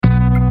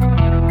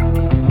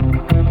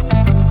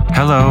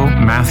Hello,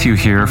 Matthew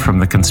here from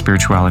the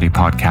Conspirituality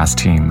podcast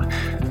team.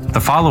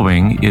 The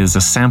following is a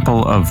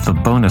sample of the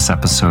bonus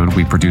episode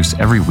we produce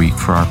every week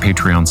for our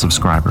Patreon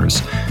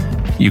subscribers.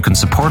 You can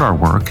support our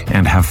work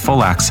and have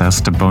full access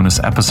to bonus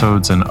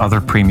episodes and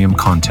other premium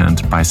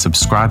content by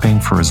subscribing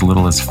for as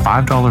little as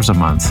 $5 a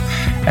month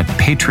at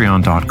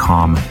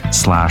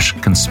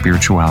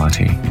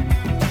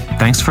patreon.com/conspirituality.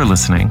 Thanks for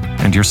listening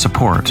and your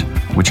support,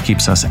 which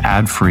keeps us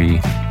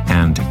ad-free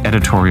and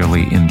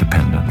editorially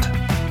independent.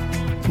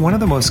 One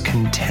of the most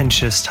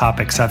contentious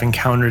topics I've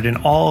encountered in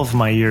all of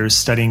my years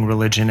studying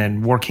religion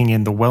and working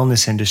in the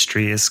wellness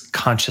industry is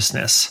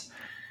consciousness.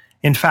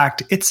 In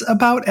fact, it's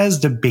about as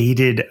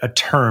debated a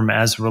term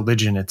as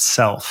religion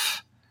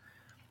itself.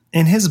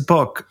 In his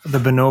book, The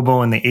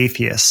Bonobo and the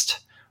Atheist,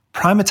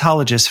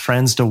 primatologist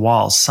Frans de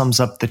Waal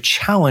sums up the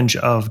challenge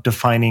of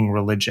defining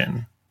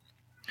religion.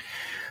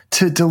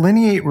 To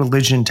delineate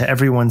religion to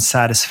everyone's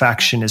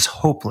satisfaction is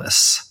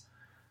hopeless.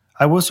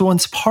 I was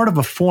once part of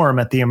a forum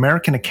at the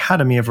American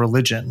Academy of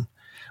Religion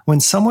when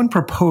someone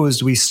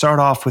proposed we start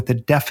off with a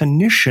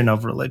definition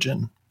of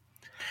religion.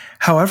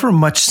 However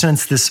much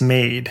sense this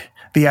made,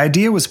 the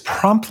idea was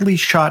promptly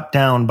shot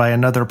down by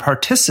another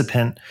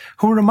participant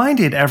who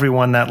reminded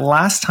everyone that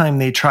last time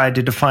they tried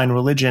to define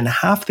religion,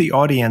 half the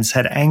audience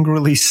had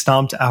angrily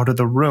stomped out of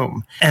the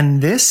room.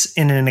 And this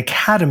in an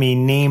academy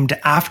named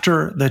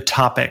after the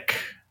topic.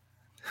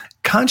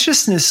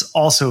 Consciousness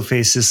also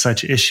faces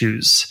such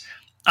issues.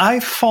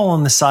 I fall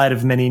on the side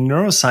of many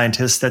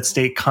neuroscientists that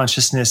state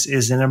consciousness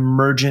is an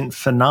emergent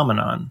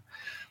phenomenon.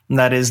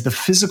 That is, the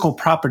physical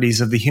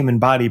properties of the human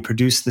body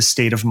produce the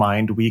state of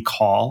mind we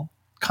call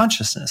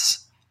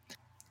consciousness.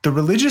 The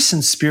religious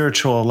and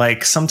spiritual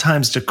alike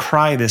sometimes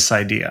decry this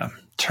idea,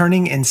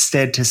 turning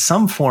instead to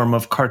some form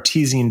of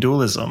Cartesian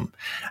dualism,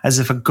 as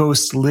if a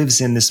ghost lives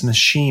in this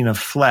machine of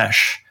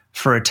flesh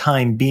for a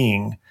time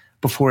being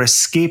before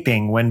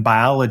escaping when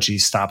biology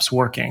stops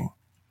working.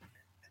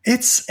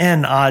 It's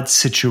an odd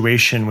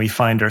situation we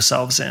find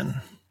ourselves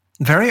in.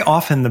 Very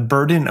often, the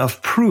burden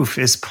of proof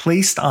is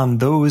placed on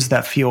those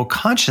that feel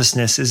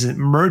consciousness is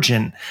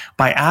emergent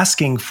by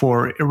asking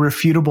for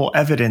irrefutable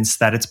evidence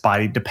that it's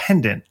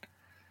body-dependent.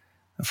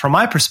 From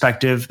my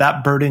perspective,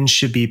 that burden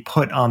should be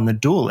put on the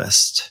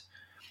dualist.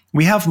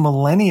 We have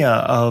millennia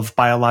of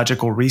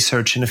biological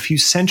research and a few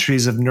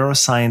centuries of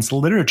neuroscience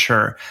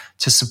literature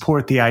to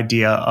support the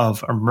idea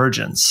of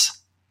emergence.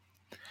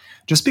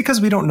 Just because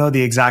we don't know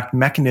the exact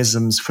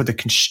mechanisms for the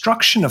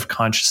construction of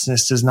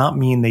consciousness does not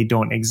mean they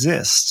don't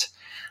exist.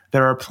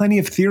 There are plenty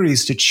of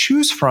theories to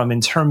choose from in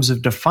terms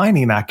of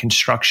defining that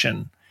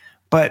construction.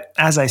 But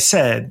as I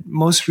said,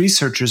 most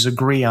researchers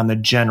agree on the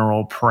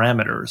general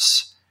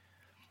parameters.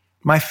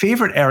 My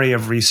favorite area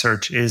of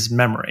research is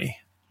memory.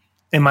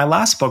 In my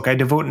last book, I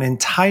devote an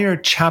entire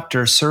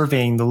chapter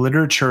surveying the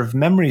literature of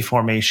memory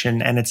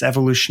formation and its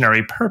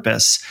evolutionary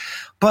purpose.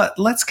 But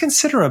let's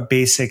consider a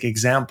basic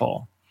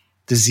example.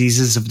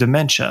 Diseases of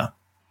dementia.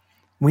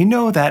 We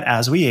know that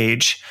as we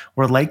age,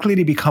 we're likely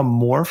to become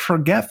more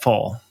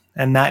forgetful,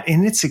 and that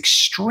in its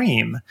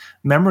extreme,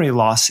 memory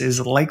loss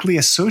is likely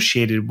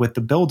associated with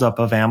the buildup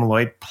of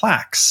amyloid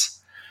plaques.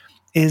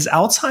 Is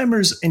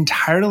Alzheimer's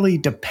entirely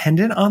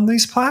dependent on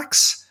these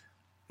plaques?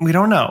 We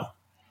don't know.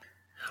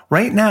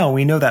 Right now,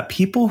 we know that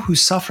people who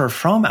suffer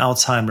from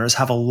Alzheimer's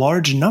have a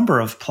large number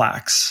of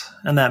plaques,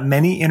 and that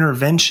many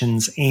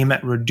interventions aim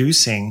at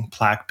reducing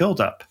plaque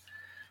buildup.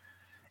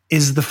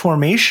 Is the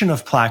formation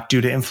of plaque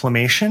due to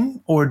inflammation,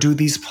 or do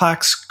these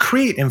plaques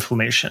create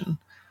inflammation?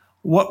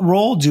 What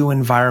role do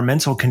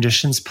environmental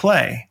conditions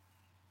play?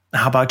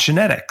 How about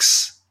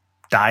genetics?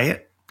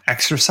 Diet?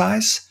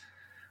 Exercise?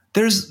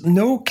 There's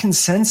no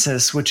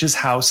consensus, which is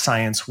how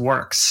science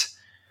works.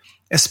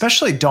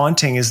 Especially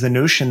daunting is the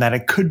notion that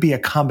it could be a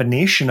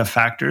combination of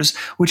factors,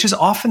 which is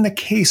often the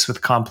case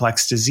with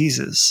complex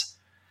diseases.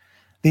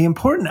 The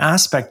important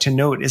aspect to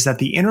note is that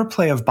the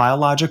interplay of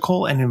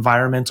biological and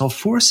environmental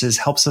forces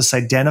helps us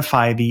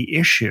identify the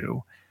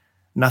issue,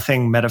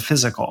 nothing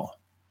metaphysical.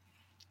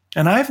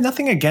 And I have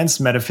nothing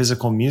against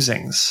metaphysical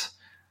musings.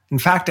 In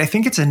fact, I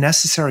think it's a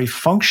necessary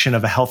function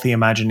of a healthy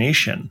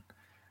imagination.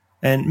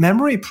 And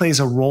memory plays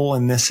a role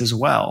in this as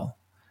well.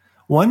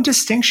 One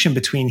distinction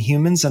between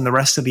humans and the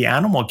rest of the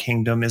animal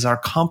kingdom is our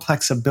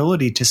complex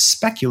ability to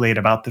speculate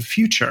about the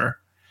future.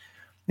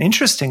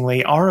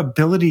 Interestingly, our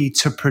ability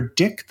to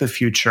predict the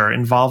future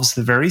involves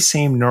the very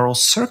same neural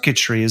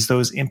circuitry as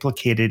those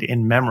implicated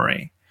in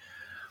memory.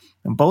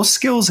 And both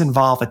skills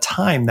involve a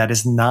time that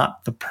is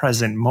not the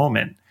present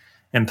moment,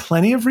 and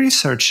plenty of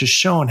research has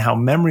shown how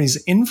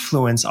memories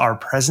influence our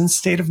present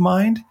state of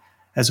mind,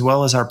 as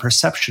well as our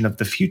perception of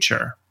the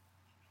future.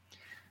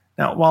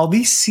 Now, while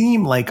these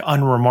seem like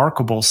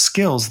unremarkable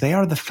skills, they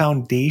are the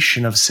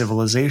foundation of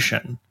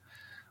civilization.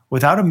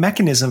 Without a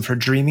mechanism for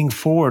dreaming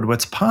forward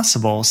what's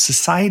possible,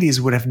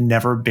 societies would have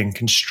never been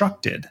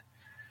constructed.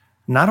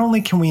 Not only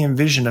can we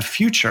envision a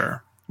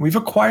future, we've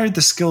acquired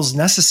the skills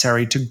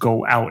necessary to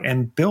go out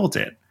and build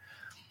it.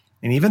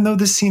 And even though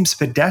this seems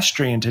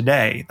pedestrian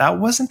today, that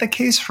wasn't the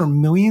case for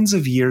millions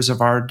of years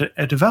of our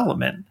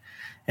development.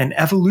 and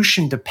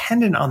evolution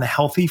dependent on the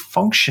healthy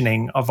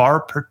functioning of our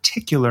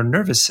particular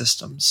nervous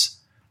systems.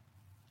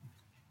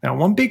 Now,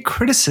 one big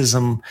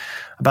criticism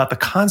about the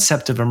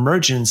concept of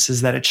emergence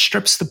is that it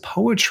strips the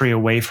poetry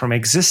away from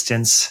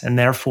existence and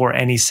therefore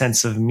any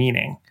sense of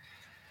meaning.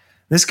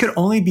 This could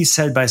only be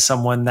said by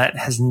someone that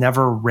has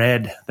never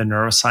read the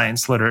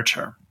neuroscience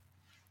literature.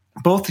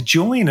 Both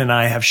Julian and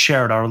I have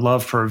shared our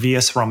love for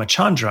V.S.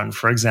 Ramachandran,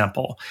 for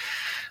example,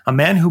 a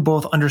man who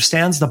both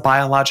understands the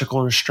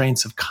biological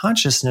restraints of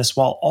consciousness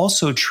while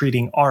also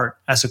treating art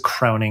as a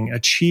crowning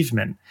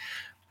achievement.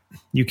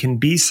 You can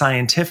be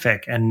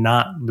scientific and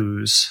not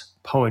lose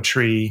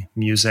poetry,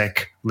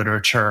 music,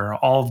 literature,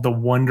 all of the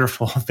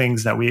wonderful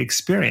things that we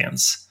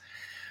experience.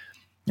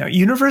 Now,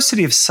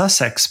 University of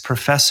Sussex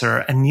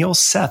professor Anil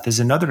Seth is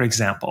another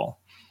example.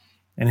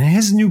 And in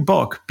his new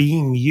book,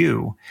 Being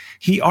You,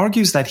 he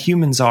argues that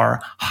humans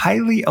are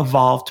highly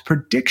evolved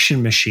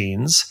prediction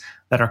machines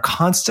that are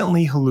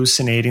constantly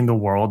hallucinating the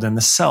world and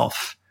the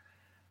self.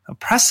 A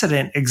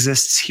precedent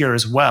exists here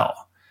as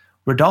well.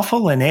 Rodolfo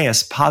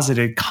Linnaeus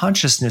posited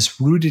consciousness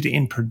rooted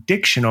in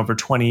prediction over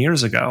 20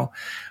 years ago,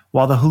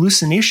 while the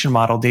hallucination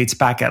model dates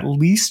back at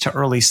least to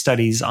early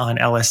studies on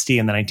LSD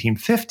in the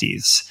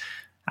 1950s.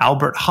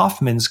 Albert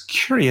Hoffman's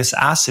curious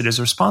acid is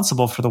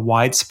responsible for the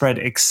widespread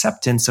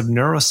acceptance of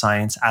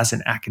neuroscience as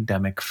an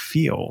academic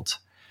field.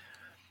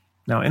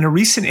 Now, in a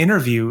recent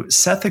interview,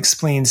 Seth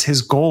explains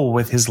his goal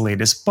with his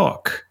latest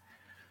book.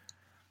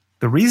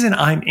 The reason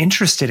I'm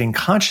interested in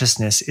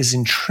consciousness is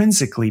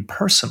intrinsically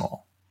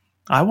personal.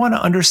 I want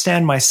to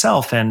understand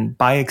myself and,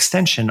 by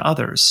extension,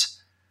 others.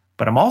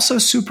 But I'm also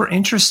super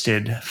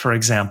interested, for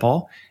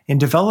example, in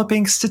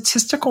developing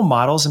statistical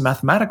models and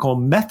mathematical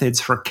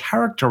methods for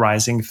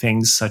characterizing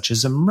things such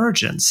as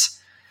emergence.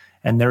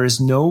 And there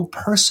is no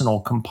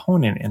personal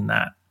component in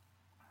that.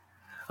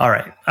 All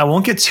right, I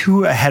won't get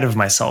too ahead of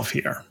myself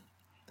here.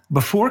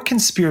 Before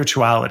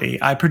Conspirituality,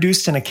 I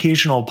produced an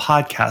occasional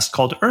podcast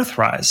called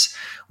Earthrise,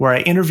 where I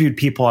interviewed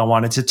people I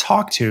wanted to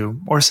talk to,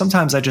 or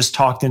sometimes I just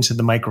talked into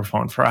the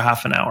microphone for a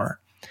half an hour.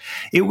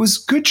 It was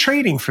good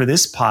trading for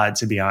this pod,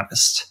 to be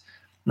honest.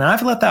 Now,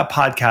 I've let that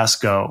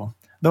podcast go,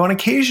 though on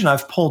occasion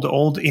I've pulled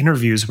old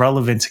interviews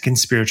relevant to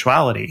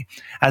Conspirituality,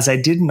 as I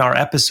did in our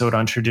episode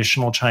on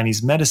traditional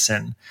Chinese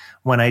medicine,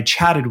 when I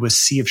chatted with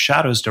Sea of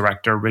Shadows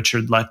director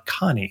Richard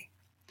Latkani.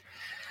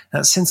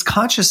 Now, since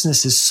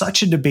consciousness is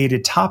such a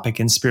debated topic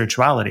in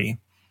spirituality,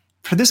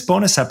 for this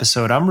bonus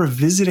episode, I'm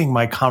revisiting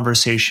my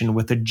conversation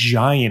with a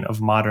giant of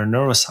modern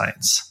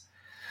neuroscience.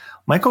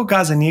 Michael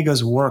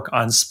Gazzaniga's work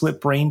on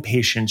split brain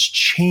patients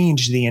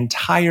changed the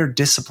entire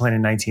discipline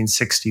in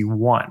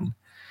 1961.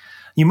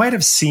 You might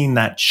have seen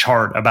that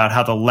chart about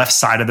how the left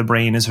side of the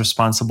brain is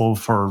responsible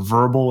for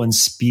verbal and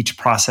speech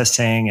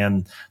processing,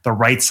 and the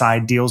right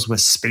side deals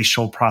with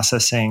spatial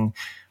processing.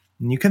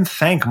 And you can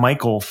thank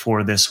Michael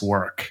for this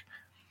work.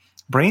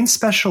 Brain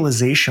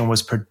specialization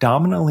was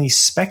predominantly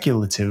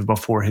speculative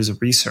before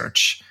his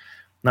research.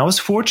 And I was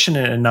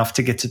fortunate enough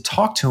to get to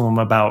talk to him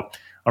about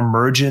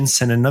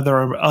emergence and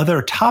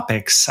other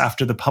topics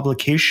after the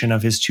publication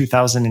of his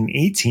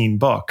 2018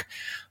 book,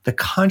 The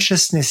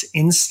Consciousness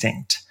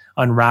Instinct: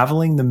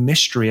 Unraveling the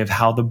Mystery of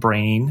How the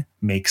Brain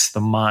Makes the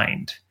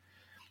Mind.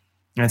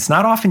 And it's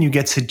not often you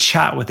get to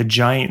chat with a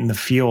giant in the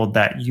field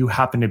that you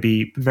happen to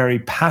be very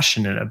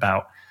passionate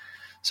about.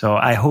 So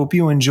I hope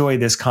you enjoy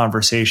this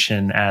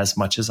conversation as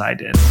much as I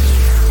did.